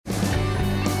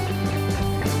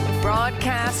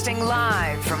Broadcasting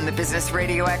live from the Business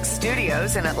Radio X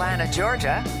studios in Atlanta,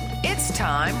 Georgia, it's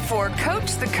time for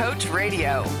Coach the Coach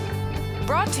Radio.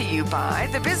 Brought to you by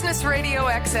the Business Radio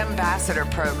X Ambassador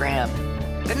Program,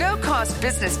 the no-cost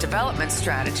business development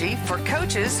strategy for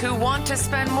coaches who want to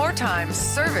spend more time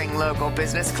serving local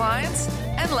business clients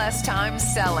and less time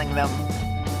selling them.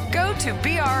 Go to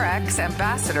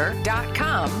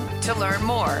brxambassador.com to learn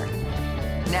more.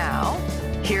 Now,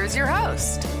 here's your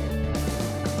host.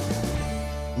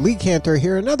 Lee Cantor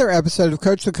here, another episode of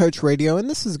Coach the Coach Radio, and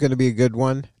this is going to be a good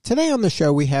one. Today on the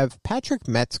show, we have Patrick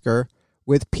Metzger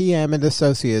with PM and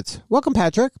Associates. Welcome,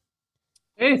 Patrick.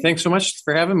 Hey, thanks so much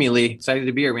for having me, Lee. Excited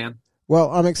to be here, man.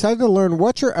 Well, I'm excited to learn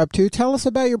what you're up to. Tell us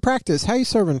about your practice. How you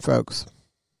serving folks?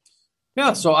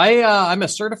 Yeah, so I'm a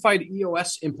certified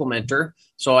EOS implementer.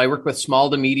 So I work with small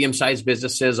to medium-sized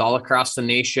businesses all across the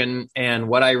nation. And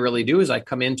what I really do is I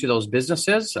come into those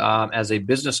businesses as a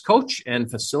business coach and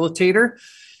facilitator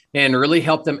and really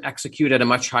help them execute at a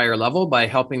much higher level by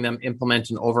helping them implement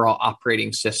an overall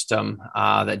operating system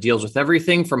that deals with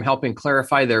everything from helping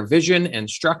clarify their vision and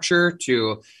structure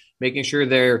to making sure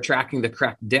they're tracking the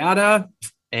correct data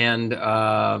and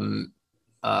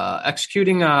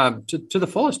executing to the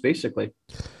fullest, basically.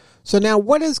 So now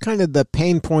what is kind of the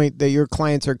pain point that your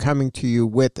clients are coming to you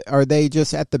with? Are they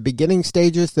just at the beginning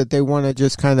stages that they want to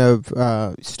just kind of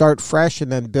start fresh and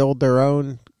then build their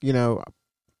own,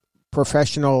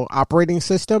 professional operating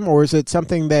system? Or is it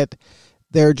something that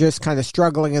they're just kind of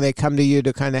struggling and they come to you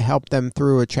to kind of help them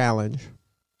through a challenge?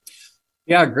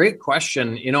 Yeah, great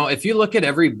question. If you look at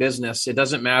every business, it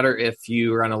doesn't matter if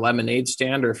you run a lemonade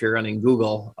stand or if you're running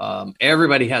Google,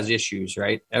 everybody has issues,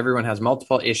 right? Everyone has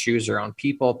multiple issues around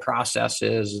people,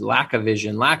 processes, lack of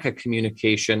vision, lack of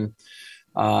communication.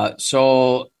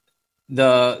 So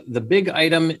the big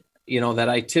item, that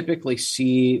I typically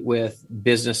see with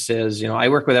businesses, I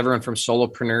work with everyone from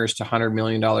solopreneurs to $100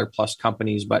 million plus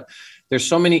companies, but there's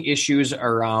so many issues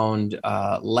around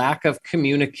lack of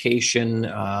communication,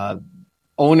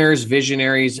 owners,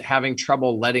 visionaries having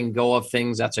trouble letting go of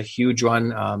things. That's a huge one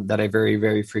that I very,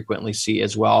 very frequently see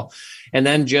as well. And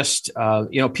then just,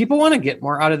 people want to get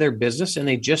more out of their business and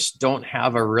they just don't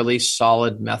have a really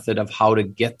solid method of how to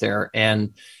get there.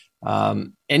 And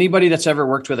anybody that's ever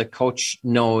worked with a coach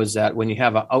knows that when you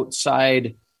have an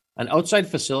outside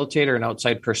facilitator, an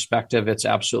outside perspective, it's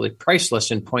absolutely priceless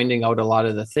in pointing out a lot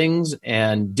of the things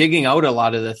and digging out a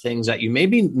lot of the things that you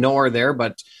maybe know are there,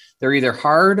 but they're either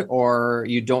hard or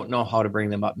you don't know how to bring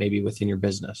them up maybe within your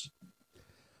business.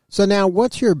 So now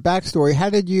what's your backstory? How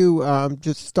did you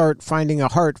just start finding a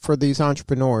heart for these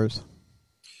entrepreneurs?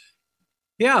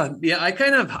 Yeah.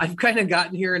 I've kind of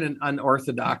gotten here in an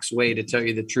unorthodox way, to tell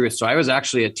you the truth. So I was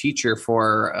actually a teacher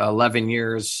for 11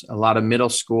 years, a lot of middle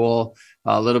school,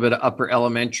 a little bit of upper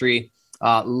elementary,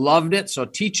 loved it. So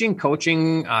teaching,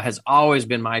 coaching has always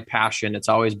been my passion. It's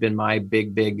always been my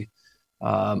big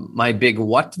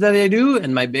what that I do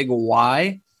and my big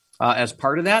why. As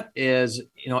part of that is,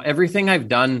 everything I've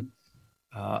done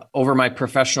over my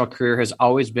professional career has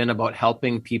always been about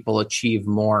helping people achieve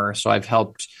more. So I've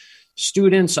helped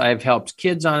students, I've helped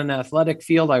kids on an athletic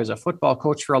field. I was a football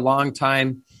coach for a long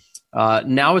time.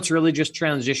 Now it's really just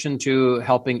transitioned to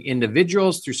helping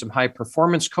individuals through some high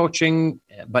performance coaching,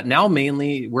 but now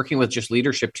mainly working with just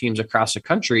leadership teams across the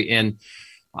country. And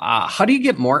how do you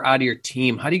get more out of your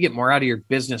team? How do you get more out of your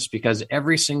business? Because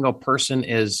every single person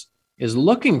is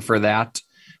looking for that.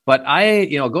 But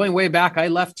going way back, I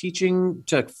left teaching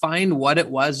to find what it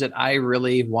was that I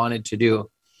really wanted to do.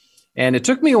 And it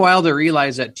took me a while to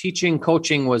realize that teaching,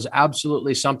 coaching was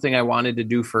absolutely something I wanted to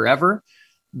do forever,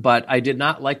 but I did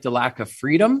not like the lack of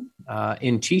freedom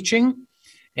in teaching.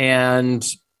 And,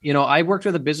 I worked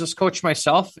with a business coach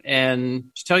myself, and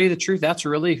to tell you the truth, that's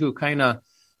really who kind of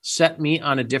set me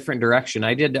on a different direction.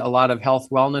 I did a lot of health,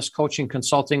 wellness, coaching,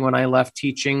 consulting when I left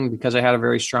teaching because I had a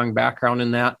very strong background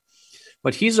in that.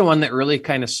 But he's the one that really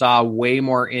kind of saw way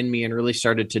more in me and really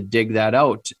started to dig that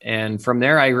out. And from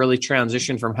there, I really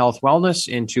transitioned from health, wellness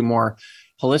into more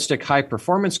holistic, high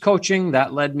performance coaching.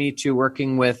 That led me to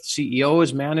working with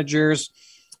CEOs, managers.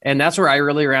 And that's where I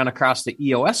really ran across the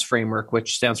EOS framework,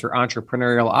 which stands for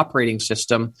Entrepreneurial Operating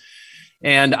System.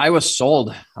 And I was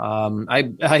sold. I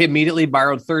immediately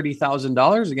borrowed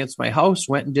 $30,000 against my house,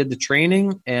 went and did the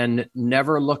training and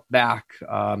never looked back.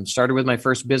 Started with my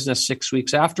first business 6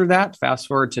 weeks after that. Fast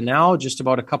forward to now, just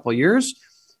about a couple of years,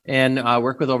 and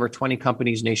work with over 20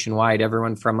 companies nationwide.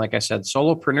 Everyone from, like I said,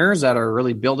 solopreneurs that are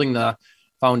really building the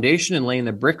foundation and laying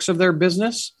the bricks of their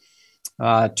business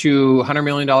to $100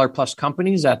 million plus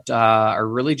companies that are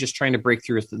really just trying to break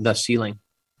through the ceiling.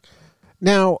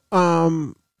 Now,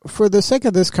 for the sake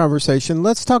of this conversation,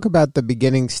 let's talk about the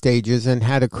beginning stages and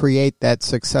how to create that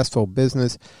successful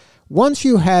business. Once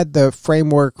you had the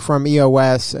framework from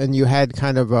EOS and you had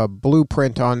kind of a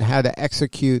blueprint on how to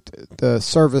execute the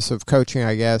service of coaching,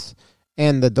 I guess,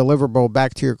 and the deliverable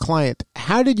back to your client,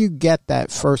 how did you get that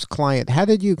first client? How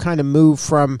did you kind of move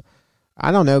from,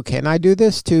 I don't know, can I do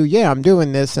this, to, yeah, I'm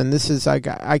doing this, and this is, I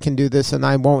can do this, and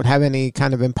I won't have any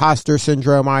kind of imposter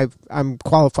syndrome. I'm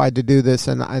qualified to do this,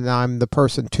 and I'm the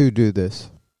person to do this.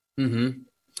 Mm-hmm.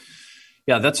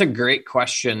 Yeah, that's a great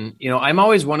question. I'm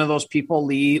always one of those people,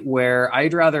 Lee, where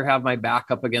I'd rather have my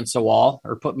back up against a wall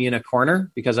or put me in a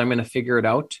corner because I'm going to figure it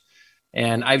out.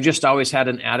 And I've just always had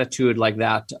an attitude like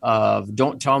that of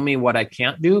don't tell me what I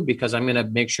can't do because I'm going to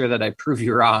make sure that I prove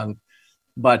you wrong.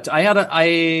 But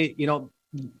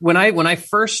when I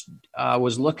first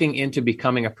was looking into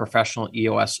becoming a professional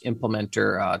EOS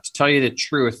implementer, to tell you the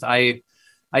truth, I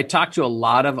talked to a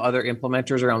lot of other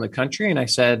implementers around the country, and I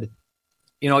said,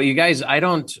 you guys, I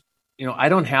don't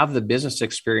have the business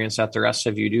experience that the rest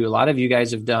of you do. A lot of you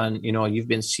guys have done, you've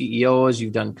been CEOs,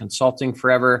 you've done consulting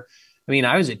forever. I mean,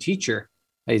 I was a teacher.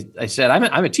 I said,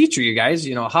 I'm a teacher, you guys.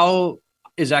 How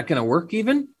is that going to work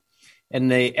even?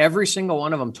 And every single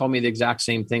one of them told me the exact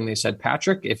same thing. They said,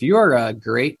 Patrick, if you are a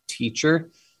great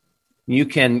teacher, you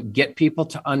can get people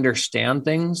to understand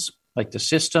things like the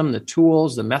system, the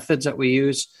tools, the methods that we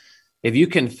use. If you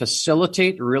can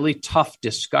facilitate really tough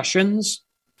discussions,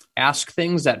 ask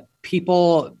things that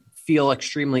people feel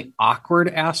extremely awkward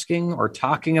asking or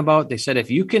talking about. They said,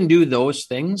 if you can do those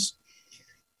things,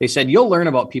 they said, you'll learn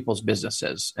about people's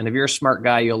businesses. And if you're a smart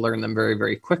guy, you'll learn them very,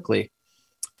 very quickly.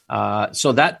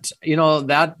 So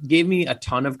that gave me a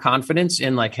ton of confidence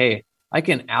in like, hey, I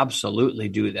can absolutely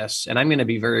do this and I'm going to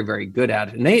be very, very good at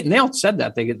it. And they all said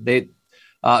that.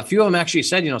 A few of them actually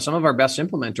said, some of our best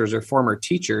implementers are former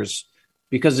teachers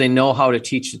because they know how to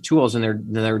teach the tools and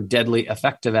they're deadly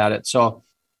effective at it. So,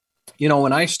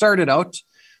 when I started out,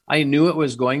 I knew it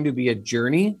was going to be a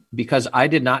journey because I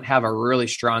did not have a really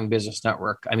strong business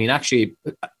network. I mean, actually,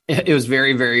 it was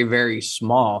very, very, very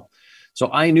small. So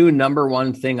I knew number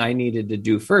one thing I needed to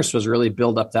do first was really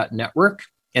build up that network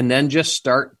and then just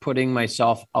start putting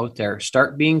myself out there,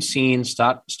 start being seen,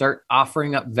 start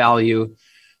offering up value.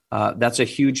 That's a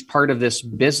huge part of this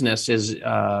business is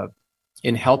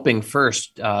in helping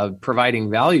first, providing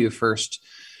value first.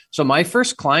 So my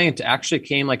first client actually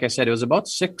came, like I said, it was about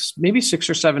 6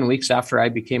 or 7 weeks after I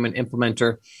became an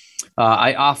implementer.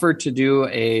 I offered to do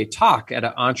a talk at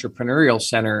an entrepreneurial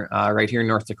center right here in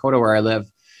North Dakota where I live.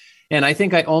 And I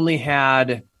think I only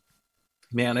had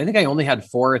 4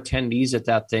 attendees at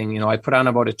that thing. I put on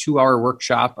about a 2-hour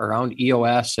workshop around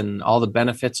EOS and all the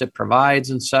benefits it provides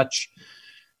and such.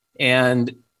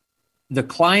 And the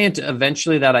client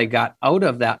eventually that I got out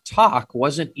of that talk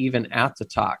wasn't even at the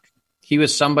talk. He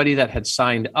was somebody that had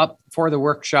signed up for the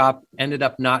workshop, ended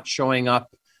up not showing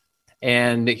up.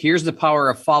 And here's the power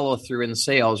of follow through in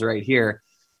sales right here.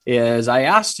 Is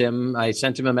I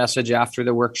sent him a message after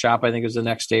the workshop. I think it was the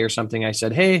next day or something. I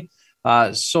said, hey,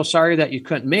 so sorry that you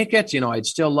couldn't make it. I'd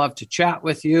still love to chat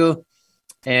with you.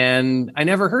 And I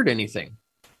never heard anything.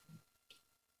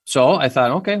 So I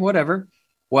thought, okay, whatever.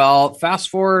 Well, fast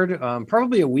forward,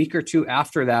 probably a week or two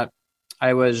after that,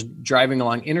 I was driving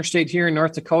along interstate here in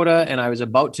North Dakota and I was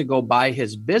about to go by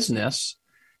his business.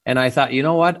 And I thought, you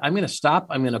know what? I'm going to stop.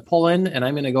 I'm going to pull in and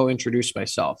I'm going to go introduce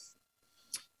myself.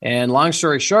 And long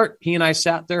story short, he and I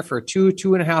sat there for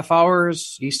 2.5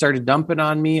 hours. He started dumping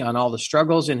on me on all the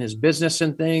struggles in his business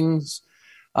and things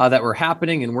that were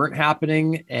happening and weren't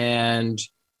happening, and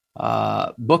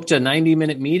booked a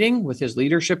 90-minute meeting with his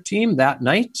leadership team that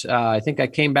night. I think I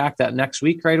came back that next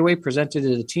week right away, presented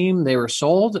to the team. They were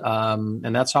sold.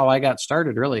 And that's how I got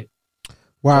started, really.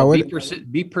 Wow. So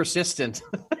be persistent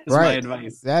is right. My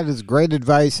advice. That is great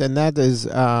advice. And that is,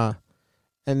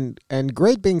 and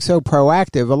great being so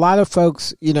proactive. A lot of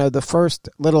folks, the first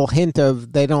little hint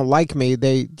of they don't like me,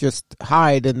 they just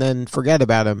hide and then forget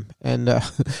about them and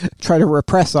try to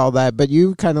repress all that. But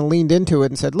you kind of leaned into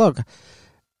it and said, look,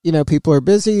 people are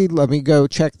busy. Let me go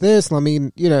check this. Let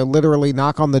me, literally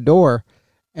knock on the door.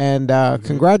 And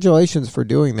congratulations for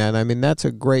doing that. I mean, that's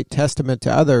a great testament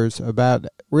to others about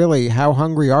really how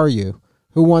hungry are you?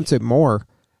 Who wants it more?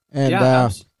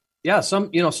 And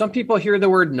some people hear the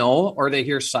word no, or they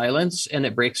hear silence and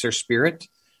it breaks their spirit.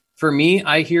 For me,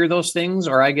 I hear those things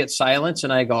or I get silence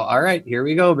and I go, all right, here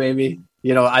we go, baby.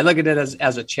 I look at it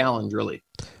as a challenge, really.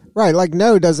 Right. Like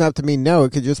no doesn't have to mean no.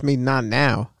 It could just mean not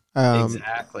now.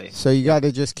 Exactly. So you got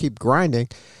to just keep grinding.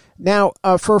 Now,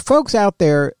 for folks out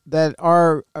there that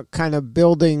are kind of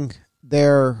building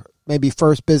their maybe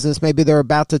first business, maybe they're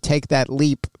about to take that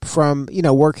leap from,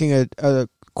 working a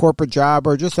corporate job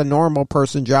or just a normal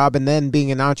person job and then being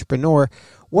an entrepreneur.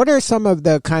 What are some of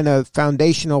the kind of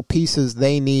foundational pieces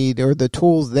they need or the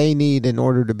tools they need in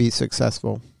order to be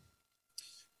successful?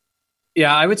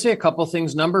 Yeah, I would say a couple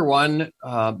things. Number one,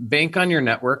 bank on your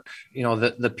network.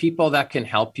 The people that can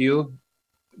help you,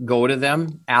 go to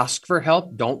them, ask for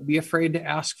help. Don't be afraid to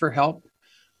ask for help.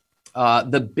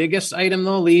 The biggest item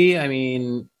though, Lee,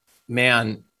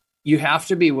 you have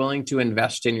to be willing to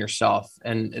invest in yourself.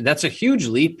 And that's a huge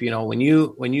leap. When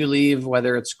you leave,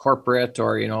 whether it's corporate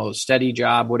or, steady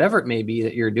job, whatever it may be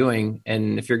that you're doing.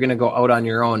 And if you're going to go out on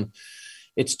your own,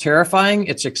 it's terrifying.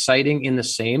 It's exciting in the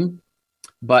same.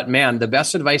 But man, the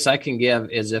best advice I can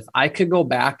give is if I could go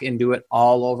back and do it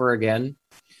all over again,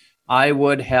 I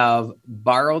would have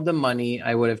borrowed the money.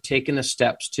 I would have taken the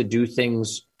steps to do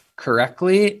things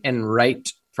correctly and right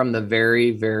from the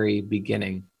very, very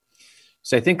beginning.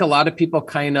 So I think a lot of people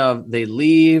they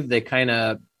leave, they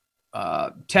test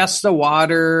the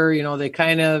water, they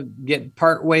kind of get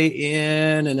partway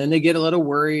in and then they get a little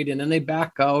worried and then they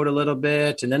back out a little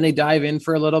bit and then they dive in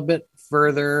for a little bit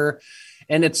further.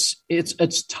 And it's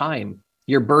time.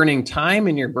 You're burning time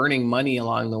and you're burning money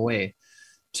along the way.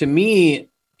 To me,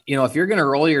 if you're going to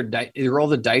roll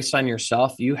the dice on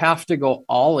yourself, you have to go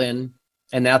all in.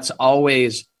 And that's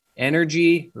always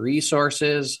energy,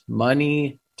 resources,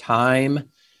 money, time.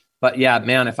 But yeah,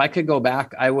 man, if I could go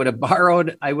back, I would have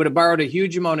borrowed a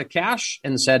huge amount of cash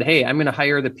and said, hey, I'm going to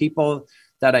hire the people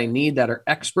that I need that are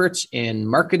experts in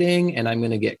marketing, and I'm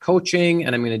going to get coaching,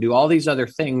 and I'm going to do all these other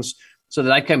things so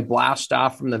that I can blast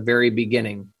off from the very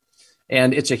beginning.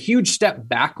 And it's a huge step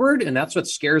backward. And that's what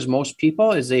scares most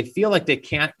people is they feel like they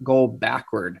can't go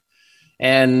backward.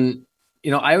 And,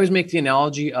 I always make the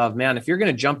analogy of, man, if you're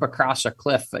going to jump across a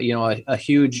cliff, a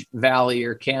huge valley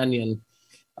or canyon,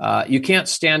 you can't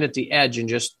stand at the edge and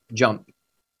just jump.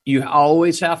 You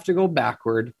always have to go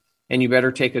backward and you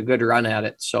better take a good run at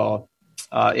it. So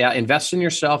invest in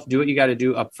yourself, do what you got to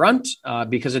do up front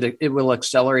because it will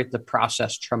accelerate the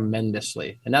process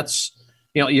tremendously. And that's,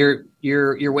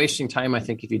 you're wasting time, I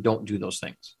think, if you don't do those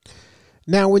things.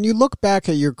 Now, when you look back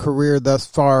at your career thus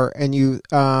far and you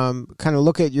kind of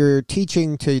look at your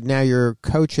teaching to now your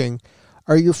coaching,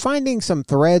 are you finding some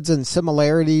threads and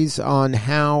similarities on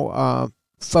how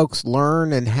folks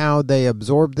learn and how they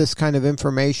absorb this kind of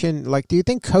information? Like, do you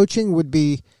think coaching would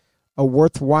be a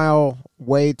worthwhile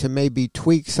way to maybe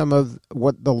tweak some of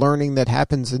what the learning that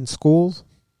happens in schools?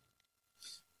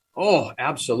 Oh,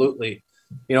 absolutely.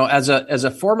 As a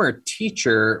former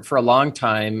teacher for a long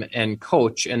time and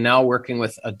coach, and now working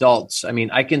with adults,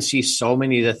 I can see so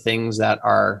many of the things that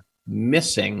are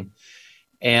missing.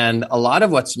 And a lot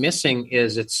of what's missing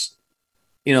is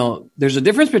there's a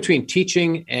difference between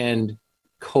teaching and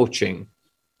coaching.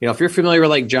 If you're familiar with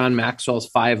like John Maxwell's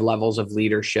 5 levels of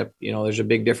leadership, there's a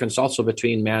big difference also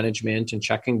between management and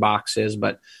checking boxes.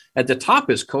 But at the top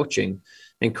is coaching.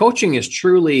 And coaching is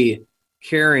truly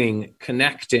caring,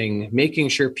 connecting, making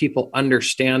sure people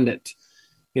understand it.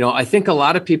 I think a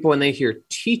lot of people, when they hear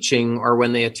teaching or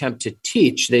when they attempt to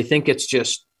teach, they think it's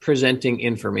just presenting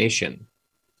information.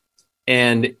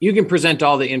 And you can present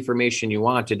all the information you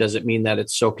want. It doesn't mean that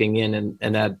it's soaking in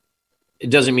and that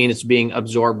it doesn't mean it's being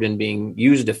absorbed and being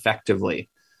used effectively,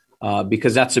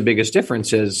 because that's the biggest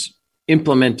difference is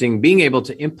being able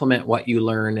to implement what you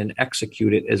learn and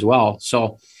execute it as well.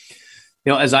 So,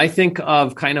 as I think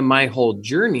of kind of my whole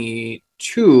journey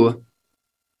to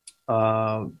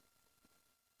an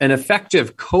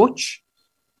effective coach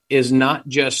is not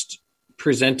just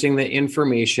presenting the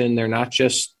information. They're not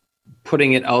just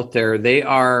putting it out there. They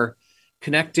are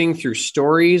connecting through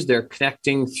stories. They're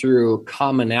connecting through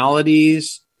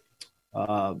commonalities.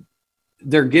 They're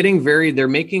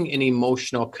making an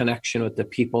emotional connection with the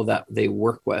people that they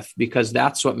work with, because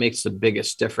that's what makes the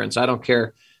biggest difference. I don't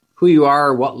care who you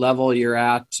are, what level you're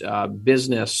at,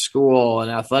 business, school, an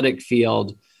athletic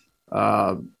field.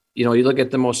 You look at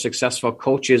the most successful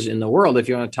coaches in the world. If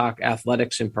you want to talk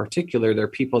athletics in particular, they're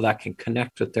people that can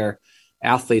connect with their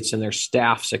athletes and their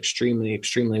staffs extremely,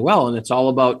 extremely well. And it's all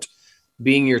about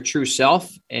being your true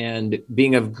self and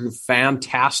being a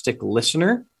fantastic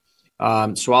listener,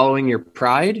 swallowing your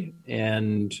pride,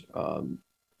 and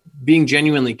being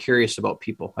genuinely curious about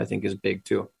people, I think is big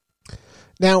too.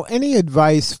 Now, any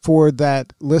advice for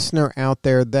that listener out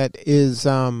there that is,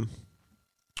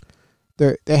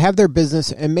 they have their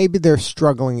business and maybe they're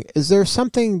struggling? Is there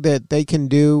something that they can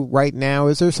do right now?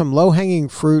 Is there some low-hanging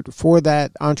fruit for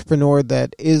that entrepreneur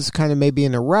that is kind of maybe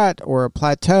in a rut or a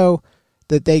plateau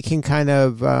that they can kind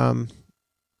of,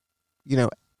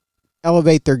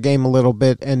 elevate their game a little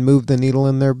bit and move the needle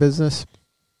in their business?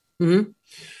 Mm-hmm.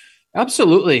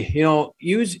 Absolutely.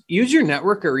 Use your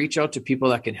network or reach out to people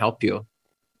that can help you.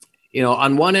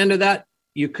 On one end of that,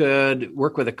 you could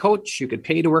work with a coach. You could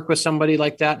pay to work with somebody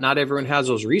like that. Not everyone has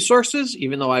those resources,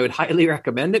 even though I would highly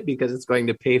recommend it because it's going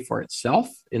to pay for itself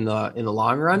in the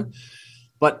long run.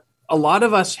 But a lot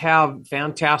of us have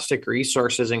fantastic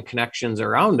resources and connections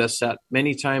around us that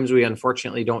many times we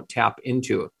unfortunately don't tap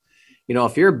into.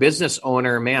 If you're a business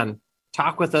owner, man,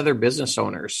 talk with other business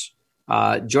owners.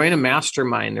 Join a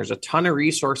mastermind. There's a ton of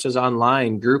resources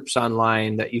online, groups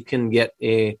online that you can get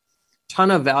a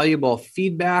ton of valuable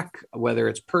feedback, whether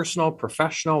it's personal,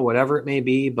 professional, whatever it may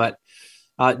be. But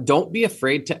don't be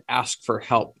afraid to ask for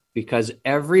help because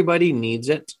everybody needs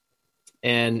it.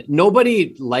 And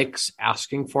nobody likes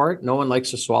asking for it. No one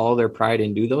likes to swallow their pride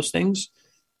and do those things.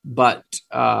 But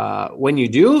when you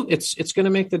do, it's going to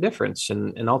make the difference.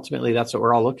 And ultimately, that's what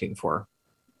we're all looking for.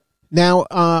 Now,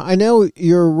 I know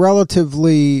you're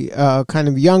relatively kind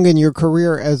of young in your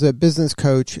career as a business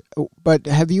coach, but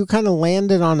have you kind of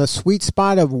landed on a sweet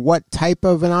spot of what type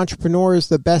of an entrepreneur is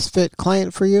the best fit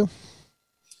client for you?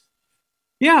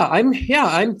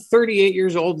 I'm 38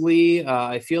 years old, Lee.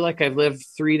 I feel like I've lived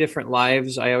 3 different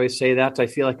lives. I always say that. I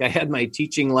feel like I had my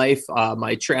teaching life,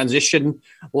 my transition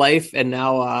life, and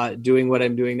now doing what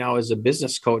I'm doing now as a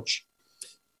business coach.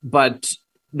 But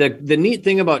the neat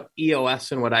thing about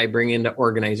EOS and what I bring into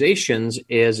organizations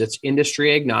is it's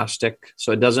industry agnostic.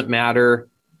 So it doesn't matter.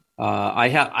 I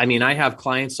have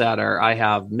clients I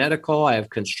have medical, I have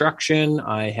construction,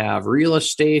 I have real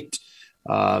estate,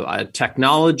 I have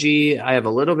technology. I have a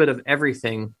little bit of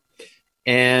everything,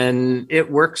 and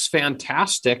it works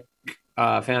fantastically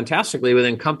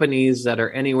within companies that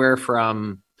are anywhere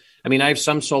from, I have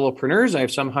some solopreneurs. I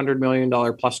have some $100 million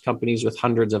plus companies with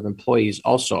hundreds of employees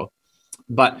also.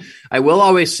 But I will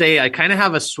always say I kind of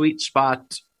have a sweet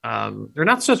spot, or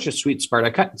not such a sweet spot.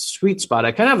 I kind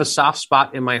of have a soft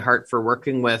spot in my heart for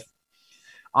working with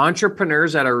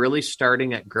entrepreneurs that are really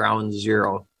starting at ground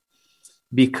zero,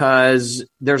 because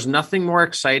there's nothing more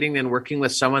exciting than working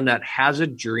with someone that has a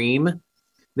dream.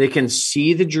 They can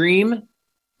see the dream.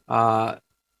 But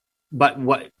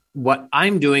what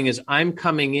I'm doing is I'm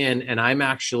coming in and I'm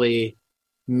actually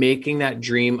making that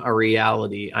dream a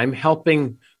reality. I'm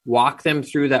helping walk them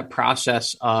through that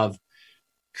process of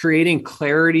creating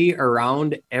clarity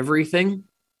around everything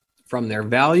from their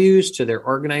values to their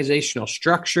organizational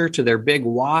structure to their big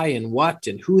why and what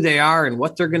and who they are and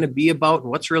what they're going to be about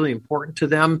and what's really important to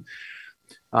them,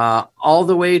 all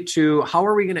the way to how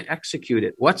are we going to execute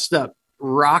it? What's the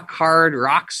rock hard,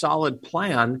 rock solid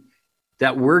plan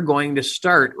that we're going to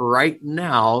start right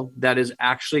now that is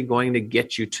actually going to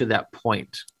get you to that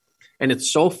point? And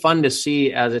it's so fun to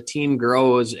see as a team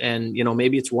grows and,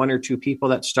 maybe it's 1 or 2 people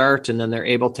that start and then they're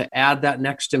able to add that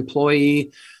next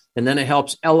employee and then it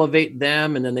helps elevate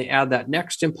them. And then they add that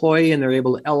next employee and they're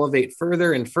able to elevate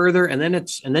further and further. And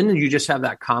then you just have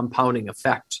that compounding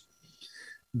effect.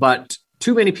 But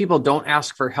too many people don't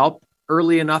ask for help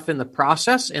early enough in the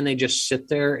process. And they just sit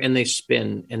there and they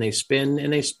spin and they spin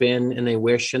and they spin and they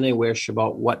wish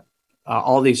about what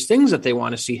all these things that they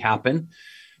want to see happen,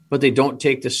 but they don't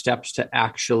take the steps to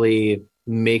actually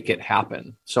make it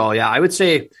happen. So yeah, I would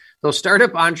say those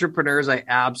startup entrepreneurs I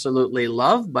absolutely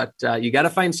love, but you got to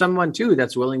find someone too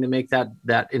that's willing to make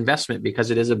that investment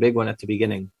because it is a big one at the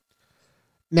beginning.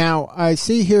 Now, I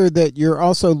see here that you're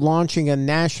also launching a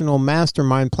national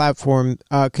mastermind platform.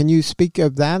 Can you speak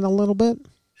of that a little bit?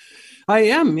 I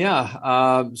am,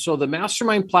 yeah. So the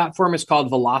mastermind platform is called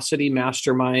Velocity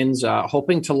Masterminds,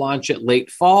 hoping to launch it late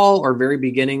fall or very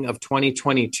beginning of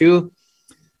 2022.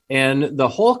 And the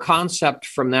whole concept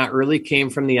from that really came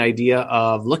from the idea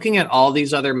of looking at all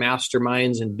these other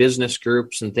masterminds and business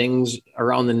groups and things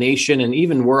around the nation and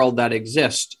even world that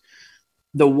exist.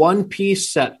 The one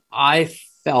piece that I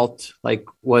felt like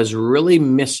was really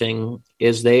missing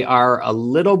is they are a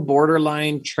little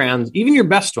borderline even your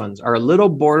best ones are a little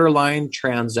borderline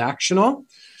transactional,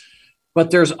 but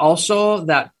there's also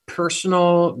that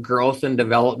personal growth and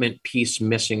development piece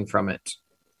missing from it.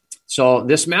 So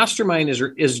this mastermind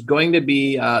is going to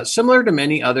be similar to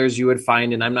many others you would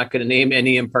find, and I'm not going to name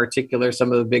any in particular,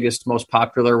 some of the biggest, most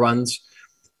popular ones,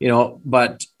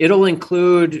 but it'll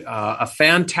include a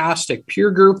fantastic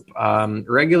peer group,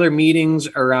 regular meetings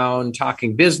around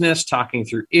talking business, talking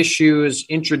through issues,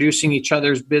 introducing each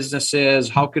other's businesses.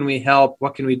 How can we help?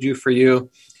 What can we do for you?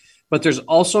 But there's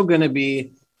also going to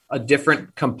be a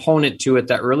different component to it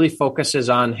that really focuses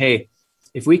on, hey,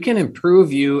 if we can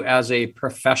improve you as a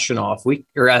professional,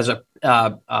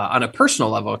 on a personal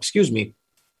level, if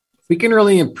we can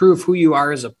really improve who you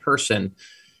are as a person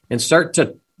and start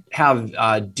to have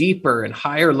deeper and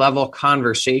higher level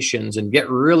conversations and get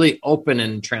really open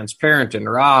and transparent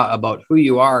and raw about who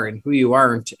you are and who you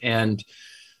aren't, and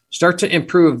start to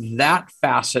improve that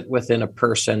facet within a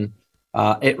person,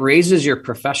 it raises your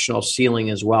professional ceiling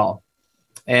as well.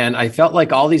 And I felt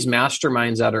like all these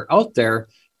masterminds that are out there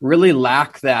really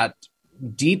lack that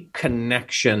deep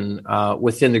connection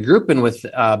within the group and with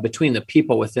between the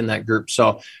people within that group.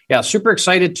 So yeah, super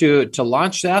excited to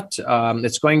launch that.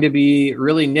 It's going to be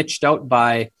really niched out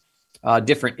by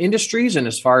different industries and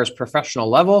as far as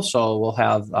professional level. So we'll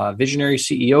have visionary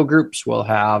CEO groups, we'll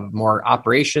have more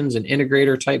operations and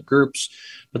integrator type groups,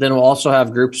 but then we'll also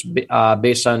have groups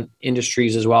based on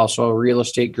industries as well. So real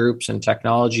estate groups and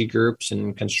technology groups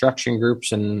and construction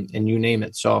groups and you name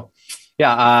it. So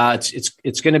yeah,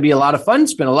 it's going to be a lot of fun.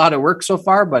 It's been a lot of work so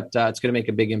far, but it's going to make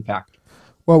a big impact.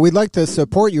 Well, we'd like to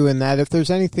support you in that. If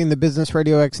there's anything the Business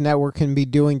Radio X Network can be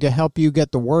doing to help you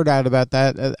get the word out about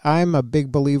that, I'm a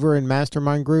big believer in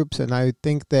mastermind groups, and I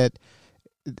think that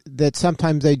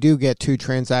sometimes they do get too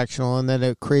transactional, and then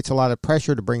it creates a lot of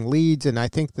pressure to bring leads, and I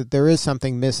think that there is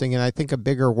something missing, and I think a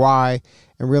bigger why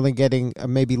and really getting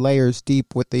maybe layers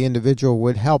deep with the individual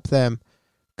would help them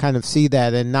kind of see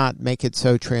that and not make it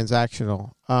so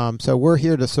transactional. So we're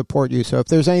here to support you. So if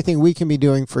there's anything we can be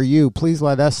doing for you, please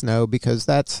let us know, because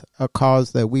that's a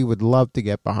cause that we would love to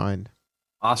get behind.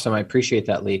 Awesome. I appreciate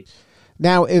that, Lee.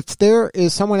 Now, if there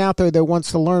is someone out there that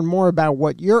wants to learn more about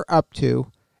what you're up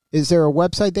to, is there a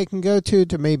website they can go to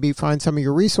maybe find some of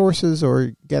your resources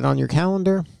or get on your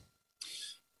calendar?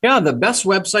 Yeah, the best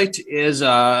website is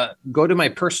go to my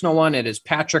personal one. It is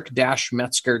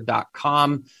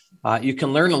patrick-metzger.com. You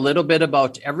can learn a little bit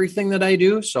about everything that I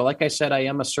do. So like I said, I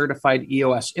am a certified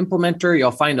EOS implementer.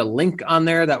 You'll find a link on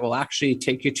there that will actually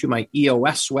take you to my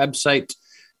EOS website,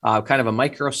 kind of a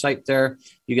microsite there.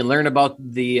 You can learn about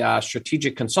the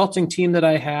strategic consulting team that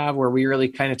I have, where we really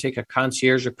kind of take a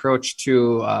concierge approach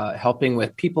to helping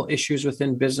with people issues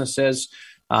within businesses.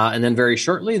 And then very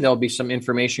shortly, there'll be some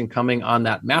information coming on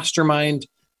that mastermind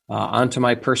onto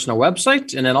my personal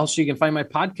website. And then also you can find my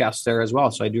podcast there as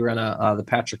well. So I do run the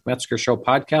Patrick Metzger Show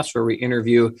podcast, where we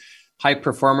interview high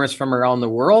performers from around the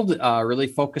world, really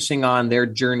focusing on their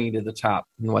journey to the top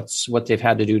and what they've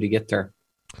had to do to get there.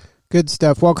 Good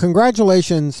stuff. Well,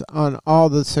 congratulations on all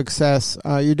the success.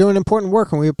 You're doing important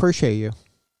work, and we appreciate you.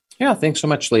 Yeah, thanks so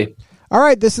much, Lee. All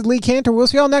right, this is Lee Cantor. We'll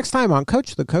see y'all next time on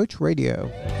Coach the Coach Radio.